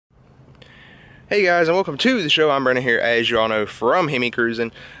Hey guys, and welcome to the show. I'm Brennan here, as you all know, from Hemi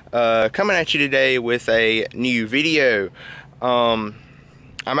Cruising, coming at you today with a new video. I'm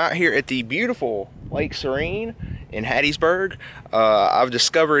out here at the beautiful Lake Serene in Hattiesburg. I've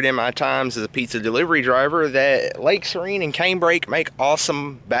discovered in my times as a pizza delivery driver that Lake Serene and Canebrake make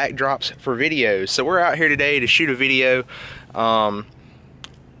awesome backdrops for videos. So we're out here today to shoot a video.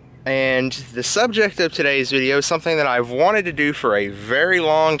 And the subject of today's video is something that I've wanted to do for a very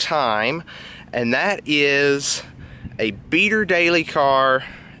long time, and that is a beater daily car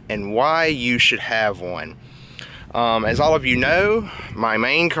and why you should have one. As all of you know, my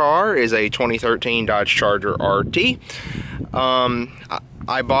main car is a 2013 Dodge Charger RT.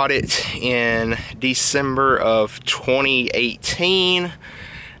 I bought it in December of 2018,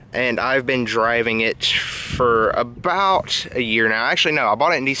 and I've been driving it for about a year now. Actually, no, I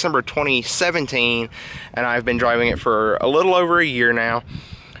bought it in December 2017, and I've been driving it for a little over a year now.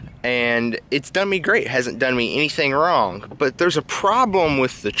 And it's done me great. It hasn't done me anything wrong. But there's a problem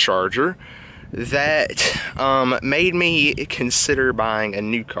with the Charger that made me consider buying a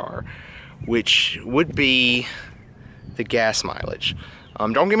new car, which would be the gas mileage.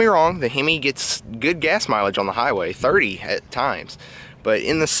 Don't get me wrong, the Hemi gets good gas mileage on the highway, 30 at times. But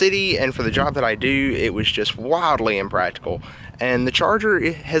in the city and for the job that I do, it was just wildly impractical. And the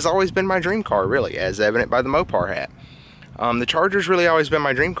Charger has always been my dream car, really, as evident by the Mopar hat. The Charger's really always been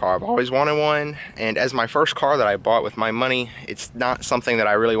my dream car. I've always wanted one, and as my first car that I bought with my money, it's not something that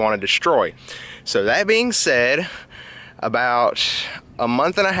I really want to destroy. So that being said, about a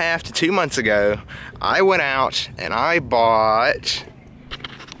month and a half to 2 months ago, I went out and I bought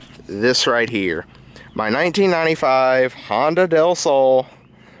this right here. My 1995 Honda Del Sol,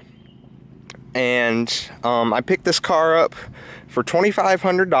 and I picked this car up for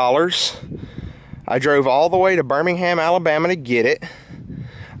 $2,500. I drove all the way to Birmingham, Alabama to get it,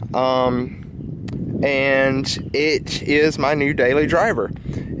 and it is my new daily driver.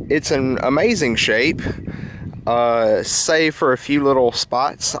 It's in amazing shape, save for a few little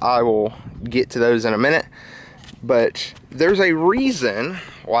spots. I will get to those in a minute, but there's a reason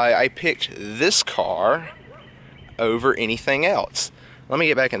why I picked this car over anything else. Let me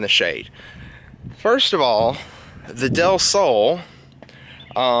get back in the shade. First of all, the Del Sol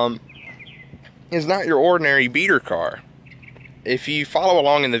is not your ordinary beater car. If you follow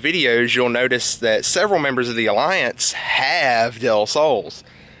along in the videos, you'll notice that several members of the Alliance have Del Sols.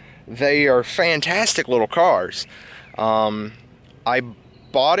 They are fantastic little cars. I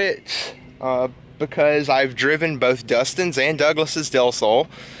bought it because I've driven both Dustin's and Douglas's Del Sol,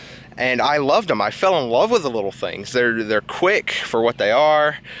 and I loved them. I fell in love with the little things. They're quick for what they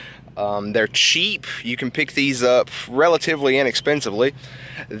are. They're cheap. You can pick these up relatively inexpensively.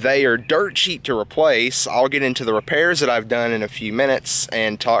 They are dirt cheap to replace. I'll get into the repairs that I've done in a few minutes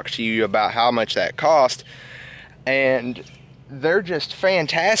and talk to you about how much that cost. And they're just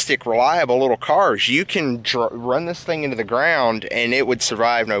fantastic, reliable little cars. You can run this thing into the ground and it would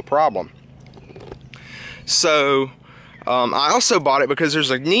survive no problem. So I also bought it because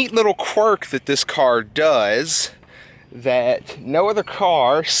there's a neat little quirk that this car does that no other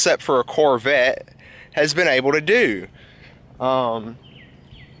car, except for a Corvette, has been able to do.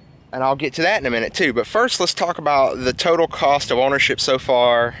 And I'll get to that in a minute too. But first, let's talk about the total cost of ownership so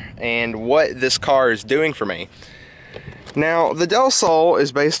far and what this car is doing for me. Now, the Del Sol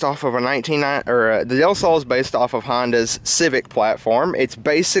is based off of the Del Sol is based off of Honda's Civic platform. It's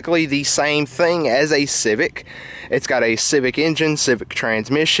basically the same thing as a Civic. It's got a Civic engine, Civic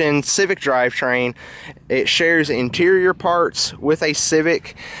transmission, Civic drivetrain. It shares interior parts with a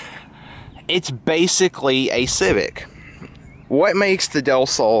Civic. It's basically a Civic. What makes the Del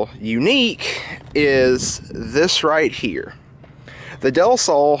Sol unique is this right here. The Del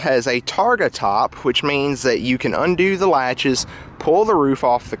Sol has a Targa top, which means that you can undo the latches, pull the roof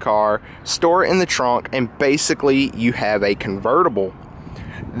off the car, store it in the trunk, and basically you have a convertible.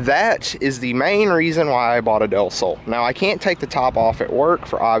 That is the main reason why I bought a Del Sol. Now, I can't take the top off at work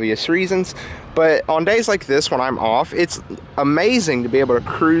for obvious reasons, but on days like this when I'm off, it's amazing to be able to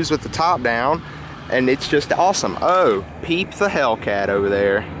cruise with the top down, and it's just awesome. Oh, peep the Hellcat over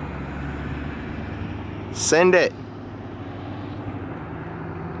there. Send it.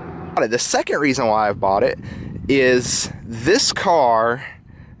 The second reason why I've bought it is this car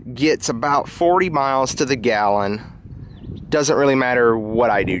gets about 40 miles to the gallon. Doesn't really matter what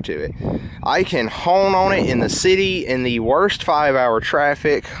I do to it. I can hone on it in the city in the worst 5-hour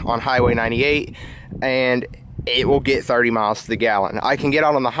traffic on Highway 98, and it will get 30 miles to the gallon. I can get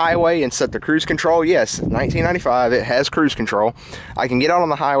out on the highway and set the cruise control. Yes, 1995, it has cruise control. I can get out on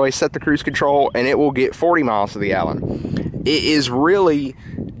the highway, set the cruise control, and it will get 40 miles to the gallon. It is really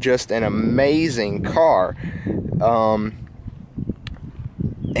just an amazing car.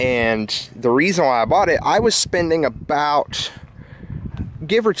 And the reason why I bought it, I was spending about,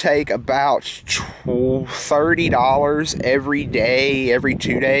 give or take, about $30 every day, every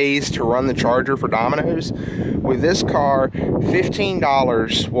 2 days to run the charger for Domino's. With this car,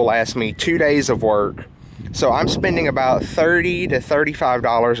 $15 will last me 2 days of work. So I'm spending about $30 to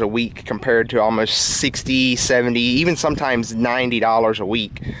 $35 a week compared to almost $60, $70, even sometimes $90 a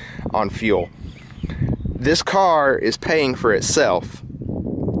week on fuel. This car is paying for itself.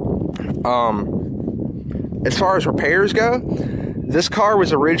 As far as repairs go, this car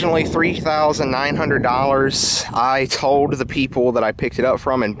was originally $3,900. I told the people that I picked it up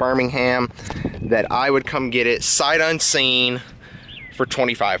from in Birmingham that I would come get it sight unseen for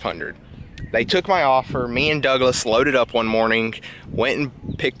 $2,500. They took my offer. Me and Douglas loaded up one morning, went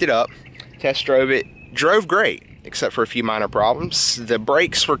and picked it up, test drove it, drove great, except for a few minor problems. The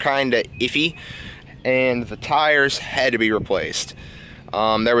brakes were kind of iffy, and the tires had to be replaced.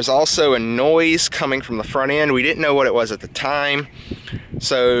 There was also a noise coming from the front end. We didn't know what it was at the time,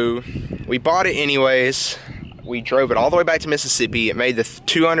 so we bought it anyways. We drove it all the way back to Mississippi. It made the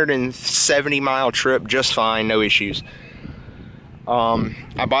 270-mile trip just fine, no issues.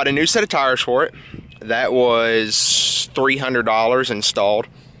 I bought a new set of tires for it. That was $300 installed.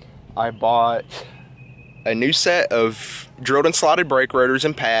 I bought a new set of drilled and slotted brake rotors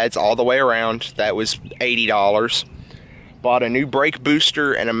and pads all the way around. That was $80. Bought a new brake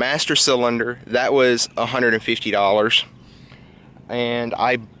booster and a master cylinder. That was $150. And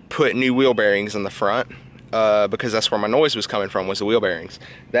I put new wheel bearings in the front because that's where my noise was coming from, was the wheel bearings.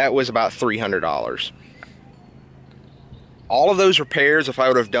 That was about $300. All of those repairs, if I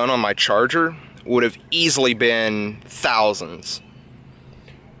would have done on my charger, would have easily been thousands.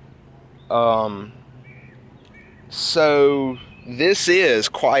 So this is,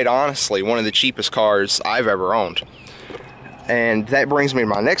 quite honestly, one of the cheapest cars I've ever owned. And that brings me to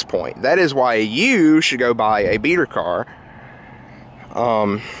my next point. That is why you should go buy a beater car.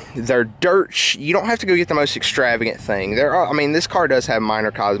 They're dirt. You don't have to go get the most extravagant thing. I mean, this car does have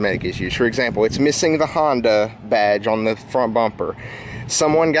minor cosmetic issues. For example, it's missing the Honda badge on the front bumper.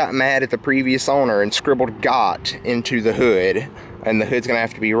 Someone got mad at the previous owner and scribbled "got" into the hood, and the hood's gonna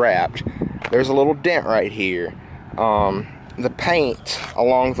have to be wrapped. There's a little dent right here. The paint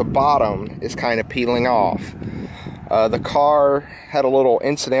along the bottom is kind of peeling off. The car had a little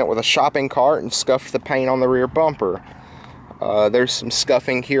incident with a shopping cart and scuffed the paint on the rear bumper. There's some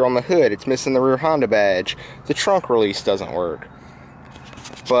scuffing here on the hood. It's missing the rear Honda badge. The trunk release doesn't work.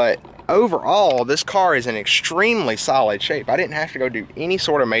 But overall, this car is in extremely solid shape. I didn't have to go do any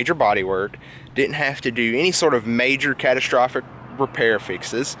sort of major body work. Didn't have to do any sort of major catastrophic repair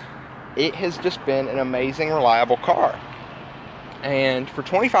fixes. It has just been an amazing, reliable car. And for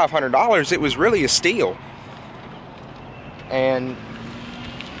 $2,500, it was really a steal. And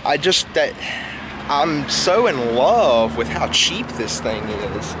I'm so in love with how cheap this thing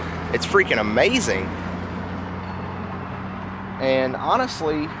is. It's freaking amazing. And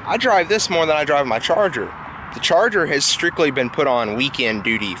honestly, I drive this more than I drive my Charger. The Charger has strictly been put on weekend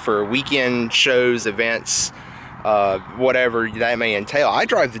duty for weekend shows, events, whatever that may entail. I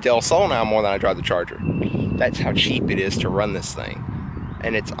drive the Del Sol now more than I drive the Charger. That's how cheap it is to run this thing.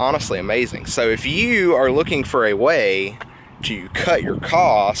 And it's honestly amazing. So if you are looking for a way to cut your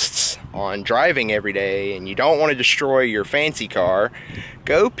costs on driving every day and you don't want to destroy your fancy car,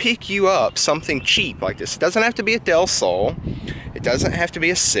 go pick you up something cheap like this. It doesn't have to be a Del Sol. It doesn't have to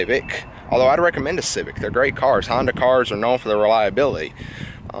be a Civic, although I'd recommend a Civic. They're great cars. Honda cars are known for their reliability.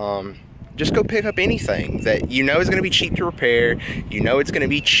 Just go pick up anything that you know is going to be cheap to repair, you know it's going to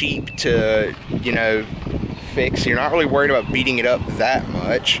be cheap to, fix. You're not really worried about beating it up that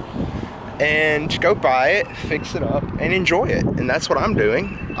much. And go buy it, fix it up, and enjoy it. And that's what I'm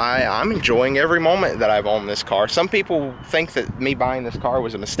doing. I'm enjoying every moment that I've owned this car. Some people think that me buying this car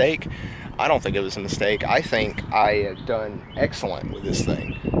was a mistake. I don't think it was a mistake. I think I have done excellent with this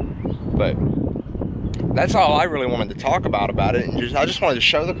thing. But that's all I really wanted to talk about it. And I just wanted to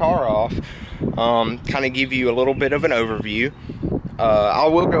show the car off, kind of give you a little bit of an overview. I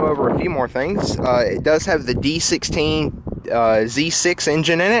will go over a few more things. It does have the D16 Z6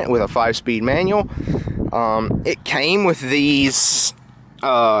 engine in it with a 5-speed manual. It came with these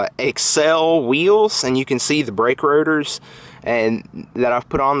Excel wheels, and you can see the brake rotors and that I've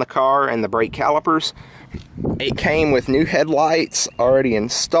put on the car and the brake calipers. It came with new headlights already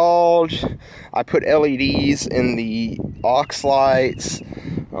installed. I put LEDs in the aux lights.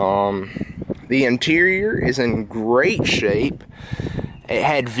 The interior is in great shape. It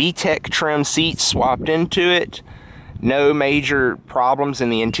had VTEC trim seats swapped into it. No major problems in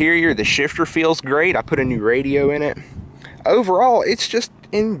the interior. The shifter feels great. I put a new radio in it. Overall, it's just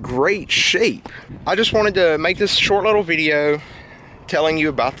in great shape. I just wanted to make this short little video telling you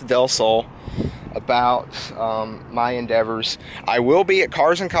about the Del Sol, about my endeavors. I will be at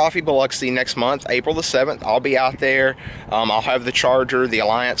Cars and Coffee Biloxi next month, April the 7th. I'll be out there. I'll have the Charger, the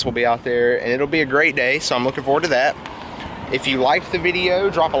Alliance will be out there, and it'll be a great day, so I'm looking forward to that. If you liked the video,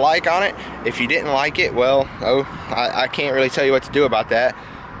 drop a like on it. If you didn't like it, well, I can't really tell you what to do about that.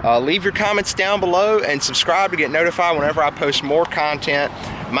 Leave your comments down below and subscribe to get notified whenever I post more content.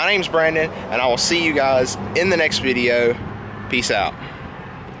 My name's Brandon, and I will see you guys in the next video. Peace out.